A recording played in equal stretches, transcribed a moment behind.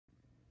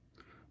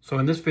So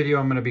in this video,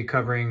 I'm going to be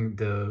covering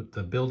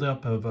the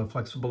buildup of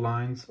flexible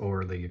lines,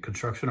 or the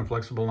construction of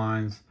flexible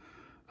lines,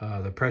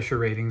 the pressure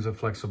ratings of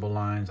flexible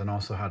lines, and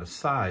also how to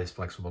size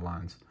flexible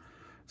lines.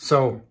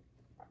 So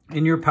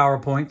in your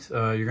PowerPoint,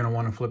 you're going to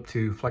want to flip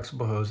to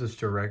flexible hoses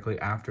directly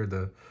after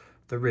the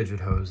rigid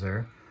hose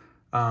there.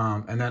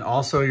 And then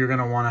also you're going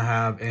to want to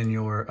have in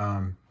your,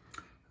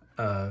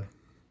 I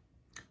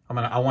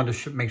wanted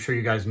to make sure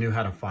you guys knew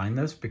how to find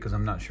this because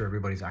I'm not sure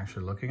everybody's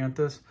actually looking at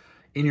this.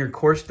 In your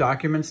course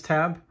documents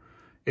tab,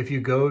 if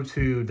you go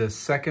to the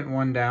second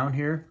one down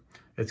here,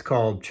 it's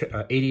called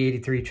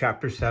 8083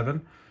 Chapter 7.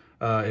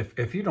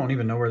 If you don't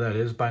even know where that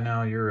is by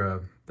now,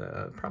 you're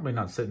probably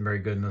not sitting very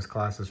good in this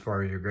class as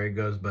far as your grade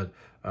goes, but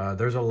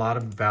there's a lot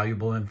of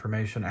valuable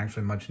information,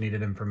 actually much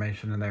needed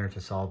information in there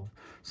to solve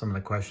some of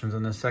the questions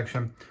in this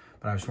section.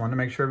 But I just wanted to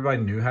make sure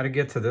everybody knew how to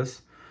get to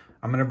this.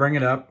 I'm going to bring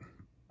it up,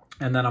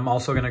 and then I'm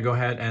also going to go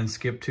ahead and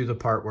skip to the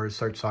part where it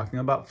starts talking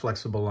about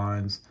flexible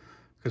lines,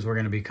 because we're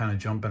going to be kind of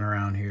jumping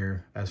around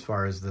here as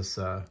far as this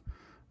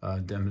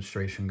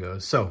demonstration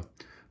goes. So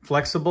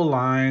flexible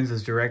lines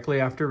is directly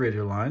after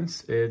rigid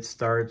lines. It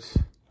starts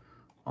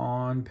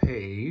on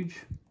page,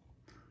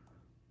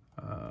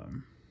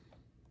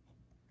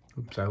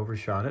 oops, I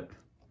overshot it.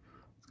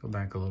 Let's go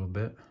back a little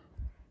bit.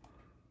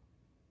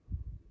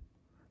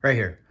 Right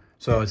here.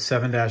 So it's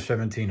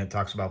 7-17, it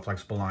talks about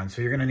flexible lines.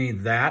 So you're going to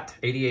need that,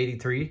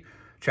 8083,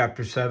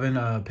 Chapter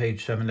 7,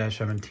 page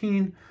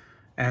 7-17,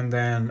 and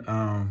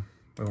then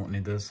we won't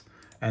need this.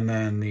 And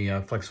then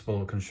the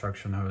flexible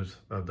construction hose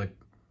of the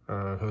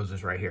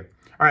hoses right here.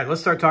 All right,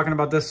 let's start talking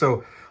about this.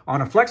 So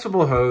on a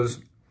flexible hose,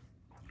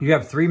 you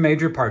have three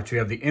major parts. You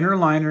have the inner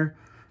liner,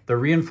 the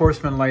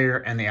reinforcement layer,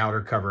 and the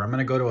outer cover. I'm going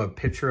to go to a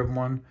picture of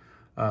one,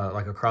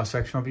 like a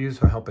cross-sectional view,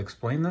 to help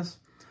explain this.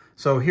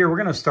 So here, we're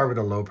going to start with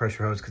a low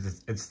pressure hose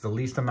because it's the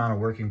least amount of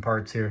working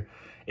parts here.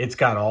 It's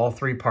got all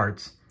three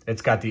parts.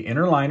 It's got the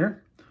inner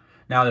liner.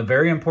 Now, the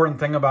very important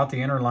thing about the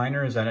inner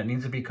liner is that it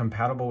needs to be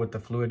compatible with the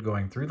fluid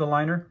going through the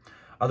liner.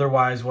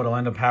 Otherwise, what will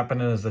end up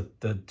happening is that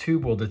the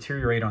tube will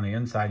deteriorate on the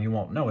inside, and you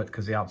won't know it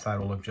because the outside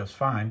will look just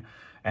fine.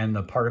 And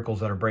the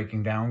particles that are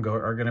breaking down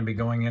are going to be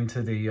going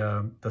into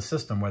the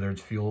system, whether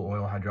it's fuel,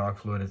 oil, hydraulic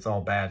fluid. It's all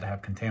bad to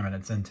have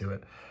contaminants into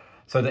it.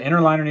 So the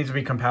inner liner needs to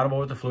be compatible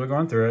with the fluid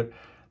going through it.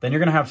 Then you're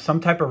going to have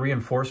some type of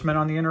reinforcement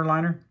on the inner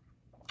liner.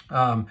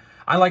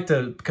 I like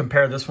to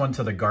compare this one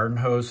to the garden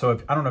hose. So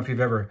I don't know if you've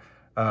ever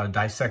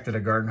dissected a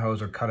garden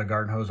hose or cut a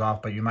garden hose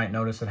off, but you might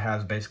notice it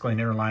has basically an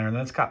inner liner, and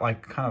then it's got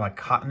kind of like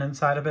cotton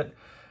inside of it.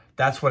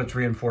 That's what its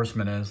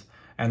reinforcement is.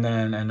 And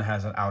it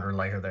has an outer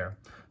layer there.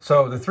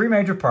 So the three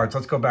major parts,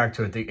 let's go back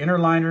to it. The inner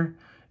liner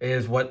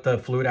is what the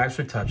fluid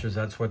actually touches.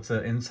 That's what's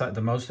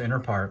the most inner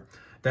part.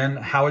 Then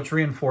how it's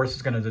reinforced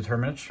is going to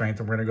determine its strength.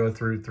 And we're going to go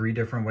through three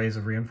different ways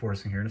of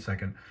reinforcing here in a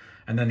second.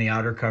 And then the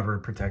outer cover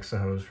protects the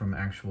hose from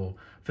actual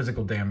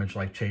physical damage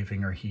like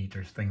chafing or heat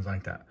or things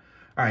like that.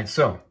 All right,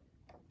 so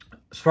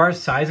as far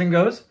as sizing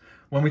goes,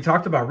 when we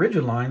talked about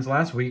rigid lines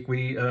last week,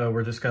 we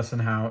were discussing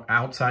how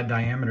outside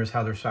diameters,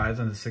 how they're sized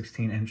into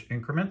 16-inch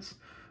increments,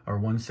 or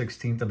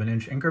 1/16 of an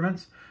inch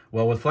increments.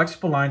 Well, with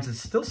flexible lines, it's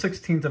still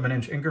 1/16 of an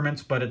inch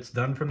increments, but it's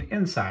done from the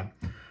inside.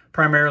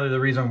 Primarily, the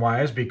reason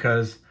why is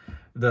because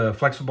the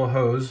flexible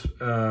hose,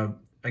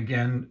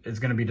 again, is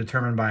going to be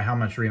determined by how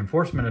much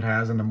reinforcement it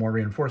has, and the more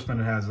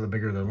reinforcement it has, the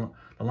bigger the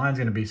line's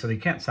going to be. So they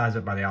can't size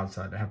it by the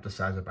outside. They have to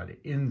size it by the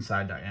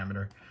inside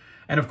diameter.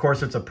 And of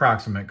course, it's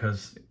approximate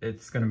because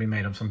it's going to be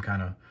made of some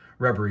kind of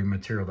rubbery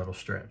material that'll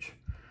stretch.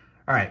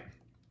 All right.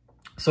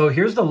 So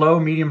here's the low,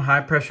 medium,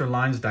 high pressure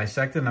lines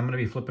dissected. And I'm going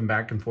to be flipping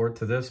back and forth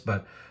to this,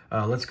 but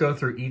let's go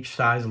through each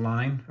size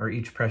line or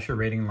each pressure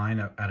rating line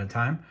at a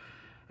time.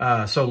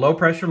 So low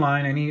pressure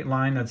line, any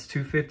line that's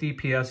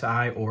 250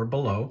 PSI or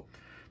below.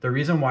 The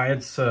reason why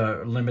it's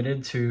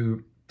limited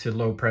to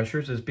low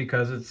pressures is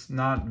because it's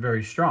not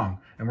very strong,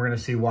 and we're going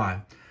to see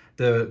why.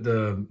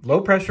 The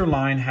low pressure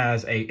line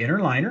has a inner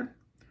liner.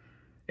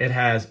 It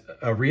has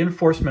a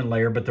reinforcement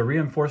layer, but the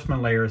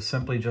reinforcement layer is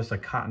simply just a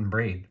cotton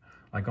braid,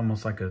 like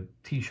almost like a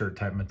t-shirt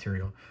type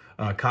material.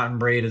 Cotton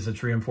braid is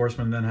its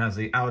reinforcement, and then has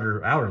the outer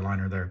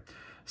liner there.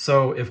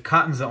 So if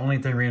cotton's the only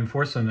thing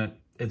reinforcing it,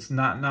 it's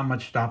not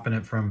much stopping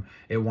it from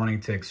it wanting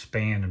to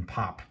expand and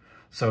pop.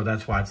 So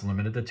that's why it's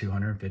limited to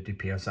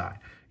 250 PSI.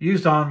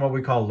 Used on what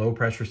we call low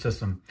pressure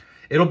system.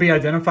 It'll be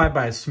identified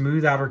by a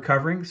smooth outer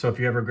covering. So if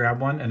you ever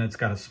grab one and it's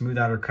got a smooth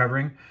outer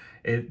covering,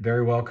 it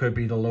very well could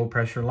be the low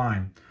pressure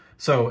line.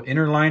 So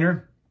inner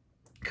liner,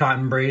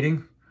 cotton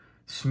braiding,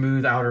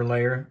 smooth outer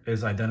layer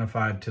is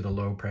identified to the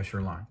low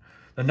pressure line.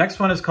 The next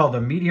one is called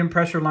the medium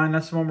pressure line.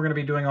 That's the one we're going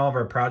to be doing all of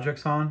our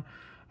projects on.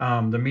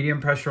 The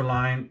medium pressure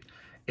line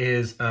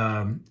is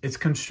it's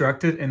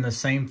constructed in the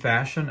same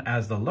fashion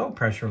as the low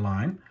pressure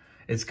line.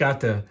 It's got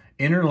the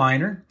inner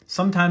liner.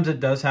 Sometimes it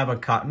does have a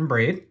cotton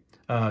braid.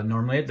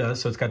 Normally it does.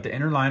 So it's got the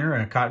inner liner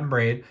and a cotton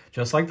braid,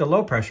 just like the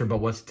low pressure. But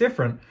what's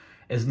different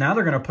is now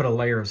they're going to put a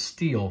layer of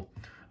steel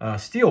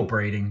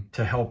braiding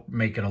to help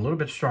make it a little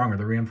bit stronger.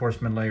 The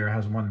reinforcement layer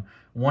has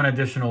one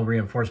additional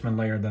reinforcement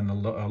layer than the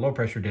low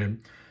pressure did.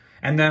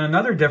 And then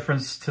another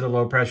difference to the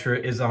low pressure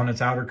is on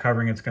its outer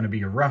covering, it's going to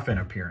be a rough in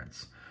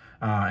appearance.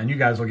 And you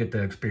guys will get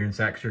to experience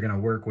that because you're going to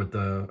work with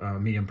the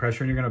medium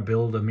pressure, and you're going to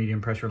build a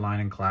medium pressure line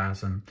in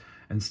class and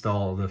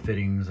install the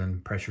fittings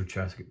and pressure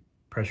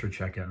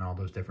check it and all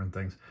those different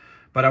things.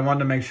 But I wanted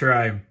to make sure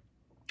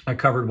I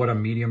covered what a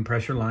medium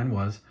pressure line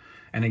was.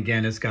 And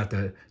again, it's got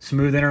the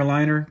smooth inner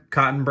liner,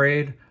 cotton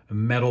braid,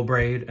 metal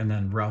braid, and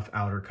then rough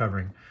outer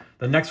covering.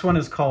 The next one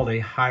is called a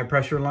high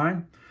pressure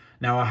line.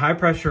 Now a high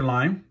pressure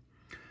line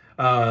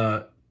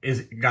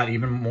is got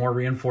even more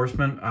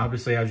reinforcement,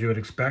 obviously, as you would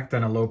expect,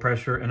 than a low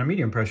pressure and a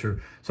medium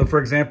pressure. So for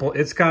example,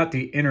 it's got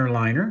the inner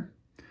liner.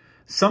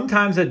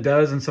 Sometimes it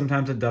does and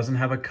sometimes it doesn't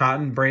have a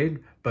cotton braid,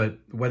 but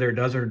whether it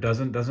does or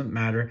doesn't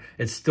matter.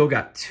 It's still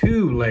got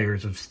 2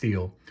 layers of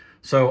steel.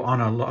 So on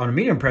a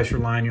medium pressure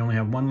line, you only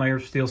have 1 layer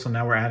of steel. So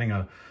now we're adding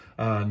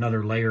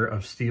another layer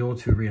of steel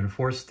to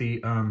reinforce the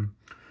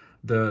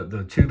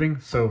tubing.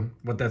 So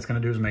what that's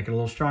going to do is make it a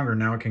little stronger.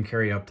 Now it can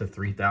carry up to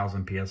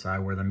 3,000 PSI,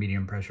 where the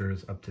medium pressure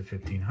is up to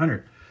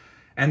 1,500.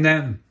 And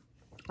then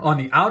on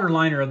the outer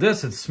liner of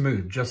this, it's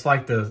smooth, just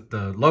like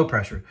the low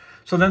pressure.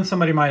 So then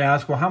somebody might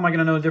ask, well, how am I going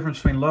to know the difference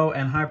between low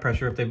and high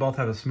pressure if they both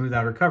have a smooth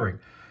outer covering?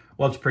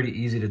 Well, it's pretty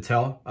easy to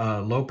tell.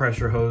 Low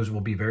pressure hose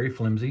will be very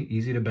flimsy,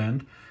 easy to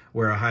bend,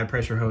 where a high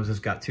pressure hose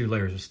has got 2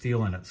 layers of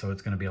steel in it, so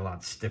it's going to be a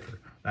lot stiffer.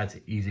 That's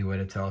an easy way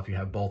to tell if you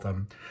have both of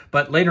them.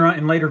 But later on,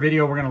 in later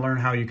video, we're going to learn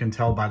how you can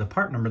tell by the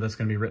part number that's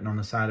going to be written on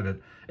the side of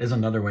it is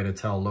another way to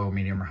tell low,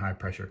 medium, or high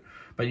pressure.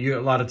 But you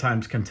a lot of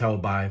times can tell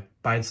by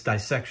its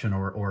dissection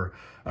or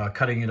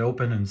cutting it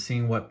open and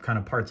seeing what kind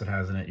of parts it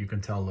has in it. You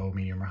can tell low,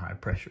 medium, or high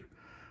pressure.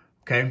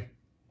 Okay.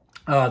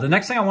 The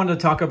next thing I wanted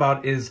to talk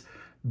about is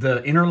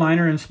the inner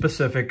liner in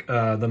specific,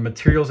 the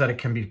materials that it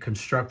can be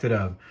constructed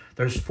of.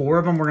 There's 4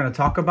 of them we're going to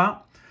talk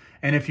about.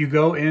 And if you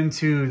go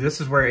into,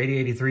 this is where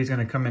 8083 is going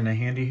to come into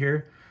handy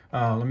here.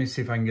 Let me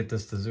see if I can get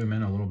this to zoom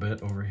in a little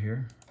bit over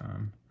here.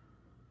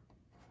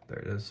 There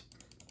it is.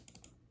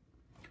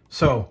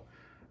 So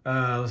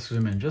let's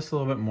zoom in just a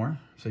little bit more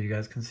so you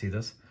guys can see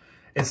this.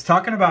 It's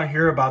talking about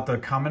here about the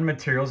common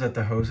materials that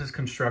the hose is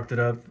constructed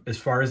of as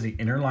far as the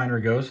inner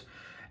liner goes.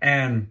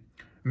 And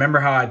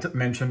remember how I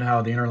mentioned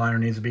how the inner liner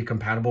needs to be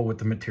compatible with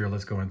the material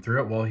that's going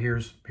through it? Well,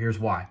 here's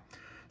why.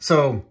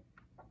 So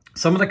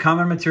some of the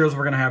common materials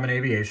we're going to have in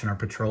aviation are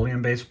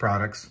petroleum-based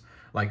products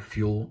like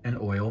fuel and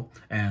oil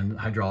and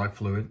hydraulic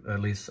fluid, at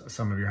least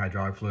some of your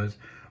hydraulic fluids.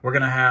 We're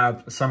going to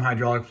have some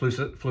hydraulic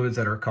fluids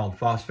that are called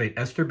phosphate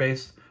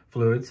ester-based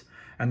fluids.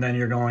 And then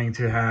you're going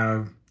to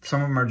have,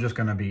 some of them are just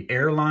going to be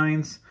air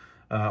lines,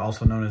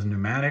 also known as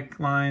pneumatic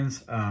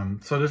lines.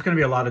 So there's going to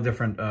be a lot of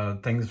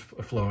different things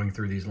flowing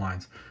through these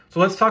lines.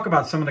 So let's talk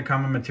about some of the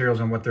common materials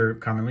and what they're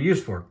commonly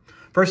used for.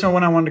 First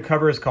one I wanted to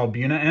cover is called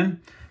Buna-N.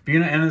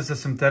 Buna-N is a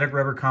synthetic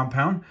rubber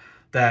compound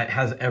that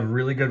has a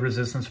really good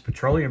resistance to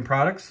petroleum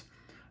products,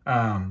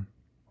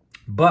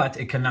 but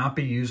it cannot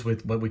be used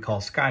with what we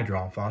call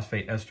Skydrol,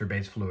 phosphate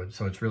ester-based fluid.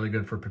 So it's really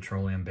good for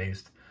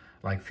petroleum-based,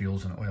 like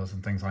fuels and oils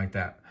and things like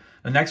that.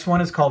 The next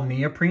one is called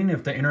neoprene.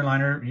 If the inner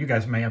liner, you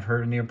guys may have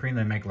heard of neoprene.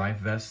 They make life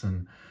vests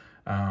and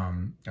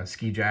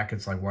ski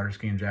jackets, like water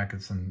skiing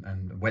jackets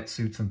and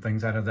wetsuits and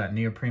things out of that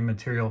neoprene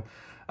material.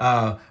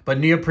 But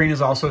neoprene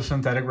is also a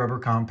synthetic rubber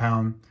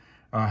compound.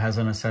 Has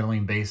an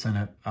acetylene base in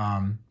it.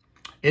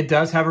 It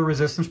does have a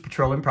resistance to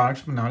petroleum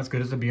products, but not as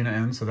good as the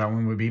Buna-N, so that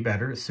one would be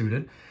better. It's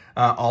suited.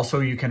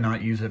 Also, you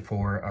cannot use it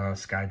for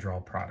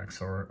Skydrol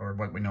products or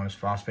what we know as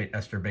phosphate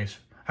ester-based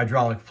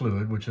hydraulic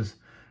fluid, which is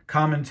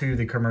common to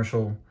the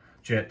commercial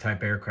jet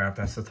type aircraft.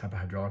 That's the type of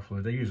hydraulic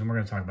fluid they use, and we're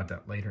going to talk about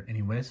that later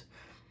anyways.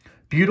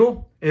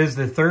 Butyl is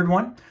the third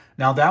one.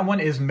 Now, that one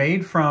is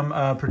made from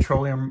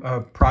petroleum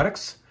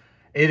products.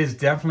 It is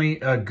definitely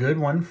a good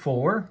one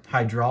for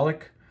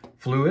hydraulic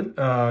fluid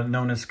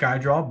known as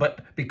Skydrol,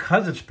 but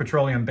because it's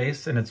petroleum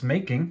based in its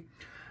making,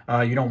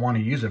 you don't want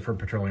to use it for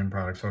petroleum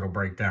products, so it'll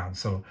break down.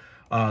 So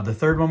the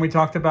third one we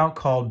talked about,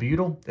 called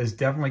butyl, is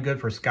definitely good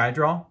for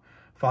Skydrol,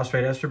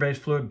 phosphate ester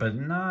based fluid, but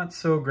not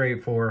so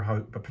great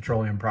for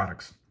petroleum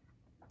products.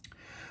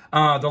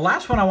 The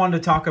last one I wanted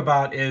to talk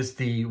about is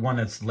the one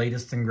that's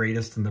latest and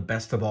greatest and the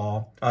best of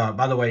all.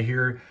 By the way,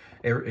 here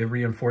it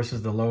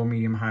reinforces the low,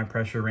 medium, high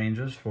pressure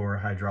ranges for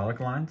hydraulic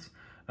lines.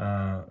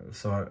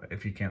 So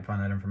if you can't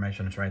find that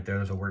information, it's right there.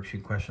 There's a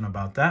worksheet question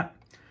about that.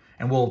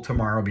 And we'll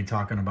tomorrow be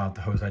talking about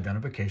the hose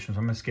identifications.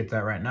 I'm going to skip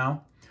that right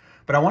now.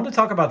 But I want to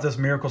talk about this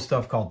miracle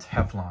stuff called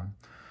Teflon.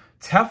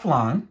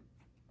 Teflon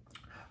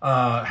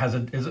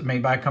is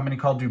made by a company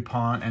called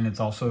DuPont, and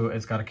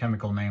it's got a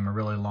chemical name, a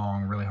really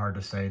long, really hard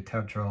to say,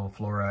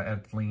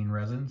 tetrafluoroethylene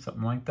resin,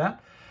 something like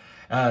that.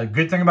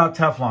 Good thing about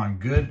Teflon,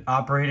 good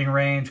operating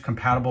range,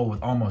 compatible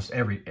with almost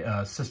every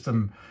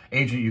system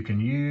agent you can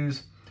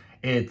use.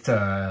 It's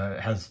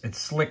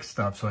slick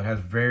stuff, so it has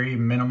very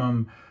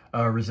minimum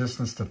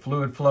resistance to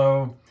fluid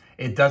flow.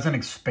 It doesn't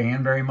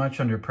expand very much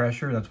under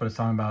pressure. That's what it's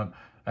talking about.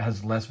 It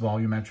has less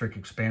volumetric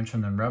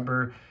expansion than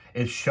rubber.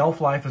 Its shelf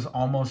life is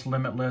almost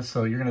limitless.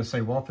 So you're going to say,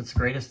 well, if it's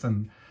greatest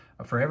and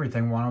for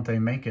everything, why don't they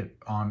make it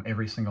on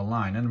every single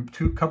line? And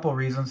couple of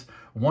reasons.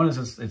 One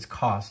is its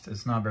cost.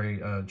 It's not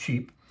very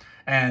cheap.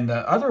 And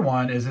the other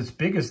one is its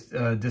biggest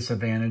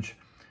disadvantage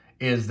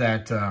is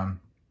that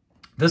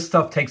this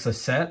stuff takes a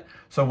set.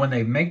 So when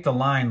they make the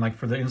line, like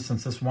for the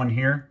instance, this one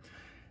here,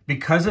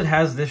 because it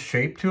has this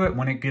shape to it,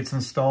 when it gets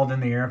installed in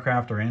the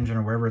aircraft or engine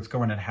or wherever it's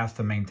going, it has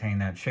to maintain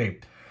that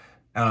shape.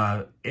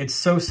 It's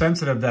so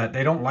sensitive that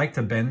they don't like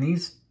to bend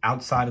these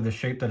outside of the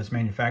shape that it's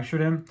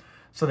manufactured in.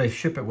 So they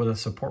ship it with a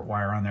support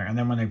wire on there. And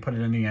then when they put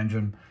it in the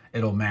engine,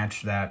 it'll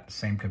match that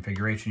same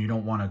configuration. You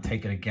don't want to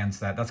take it against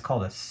that. That's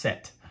called a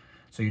set.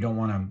 So you don't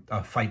want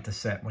to fight the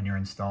set when you're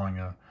installing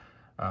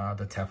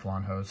the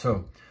Teflon hose.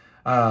 So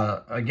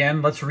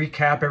again, let's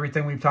recap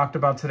everything we've talked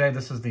about today.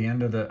 This is the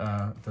end of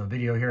the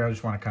video here. I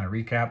just want to kind of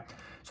recap.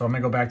 So I'm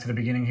going to go back to the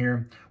beginning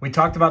here. We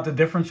talked about the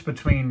difference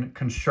between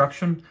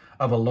construction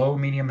of a low,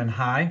 medium, and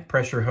high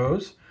pressure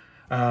hose.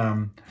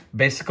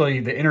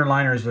 Basically, the inner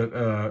liners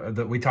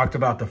that we talked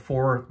about, the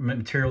 4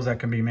 materials that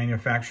can be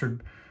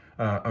manufactured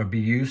or be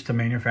used to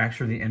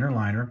manufacture the inner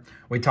liner.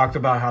 We talked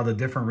about how the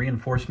different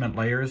reinforcement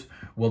layers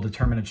will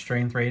determine its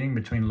strength rating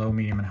between low,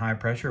 medium, and high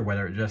pressure,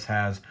 whether it just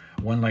has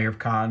 1 layer of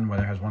cotton,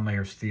 whether it has 1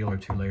 layer of steel or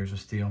 2 layers of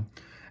steel.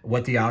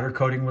 What the outer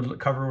covering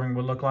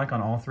would look like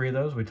on all 3 of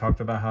those. We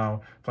talked about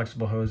how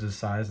flexible hose is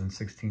sized in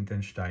 1/16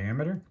 inch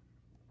diameter.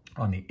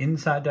 On the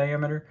inside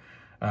diameter,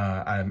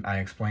 I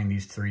explained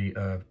these 3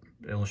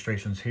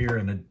 illustrations here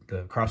in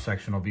the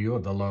cross-sectional view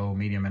of the low,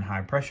 medium, and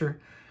high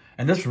pressure.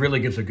 And this really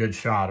gives a good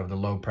shot of the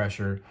low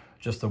pressure,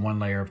 just the 1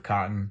 layer of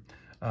cotton,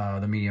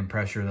 the medium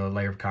pressure, the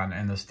layer of cotton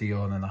and the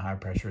steel, and then the high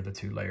pressure, the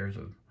 2 layers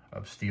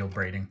of steel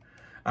braiding.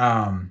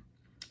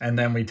 And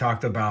then we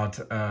talked about,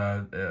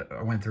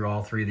 I went through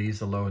all 3 of these,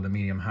 the low, the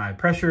medium, high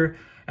pressure.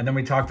 And then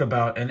we talked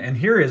about, and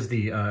here is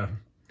the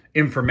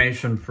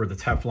information for the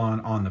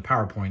Teflon on the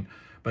PowerPoint,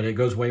 but it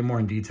goes way more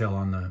in detail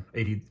on the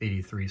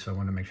 8083, so I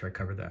wanted to make sure I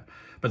covered that.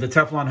 But the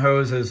Teflon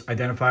hose is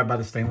identified by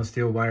the stainless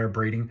steel wire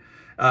braiding.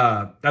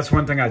 That's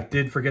one thing I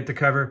did forget to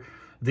cover.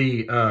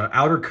 The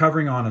outer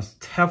covering on a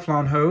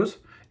Teflon hose,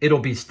 it'll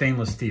be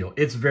stainless steel.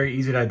 It's very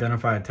easy to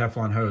identify a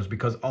Teflon hose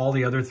because all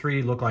the other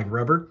 3 look like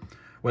rubber,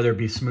 whether it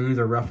be smooth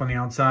or rough on the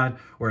outside,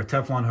 or a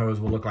Teflon hose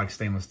will look like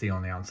stainless steel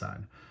on the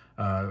outside,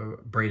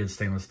 braided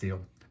stainless steel.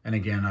 And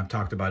again, I've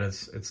talked about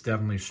it. It's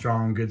definitely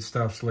strong, good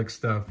stuff, slick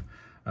stuff.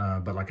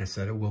 But like I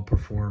said, it will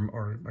perform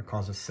or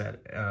cause a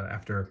set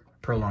after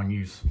prolonged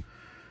use.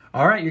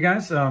 All right, you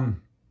guys.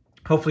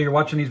 Hopefully you're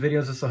watching these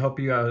videos. This will help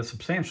you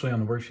substantially on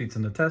the worksheets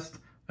and the test.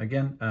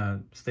 Again,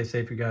 stay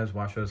safe, you guys.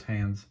 Wash those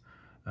hands.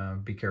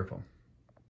 Be careful.